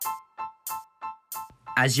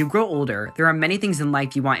As you grow older, there are many things in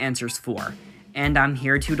life you want answers for, and I'm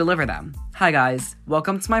here to deliver them. Hi guys,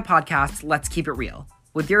 welcome to my podcast, Let's Keep It Real,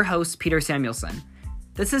 with your host, Peter Samuelson.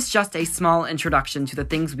 This is just a small introduction to the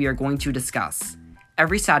things we are going to discuss.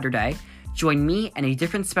 Every Saturday, join me and a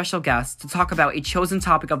different special guest to talk about a chosen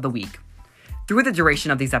topic of the week. Through the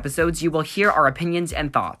duration of these episodes, you will hear our opinions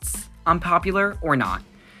and thoughts, unpopular or not,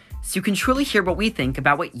 so you can truly hear what we think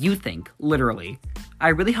about what you think, literally. I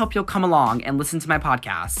really hope you'll come along and listen to my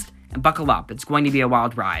podcast. And buckle up, it's going to be a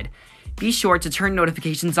wild ride. Be sure to turn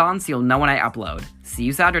notifications on so you'll know when I upload. See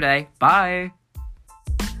you Saturday. Bye!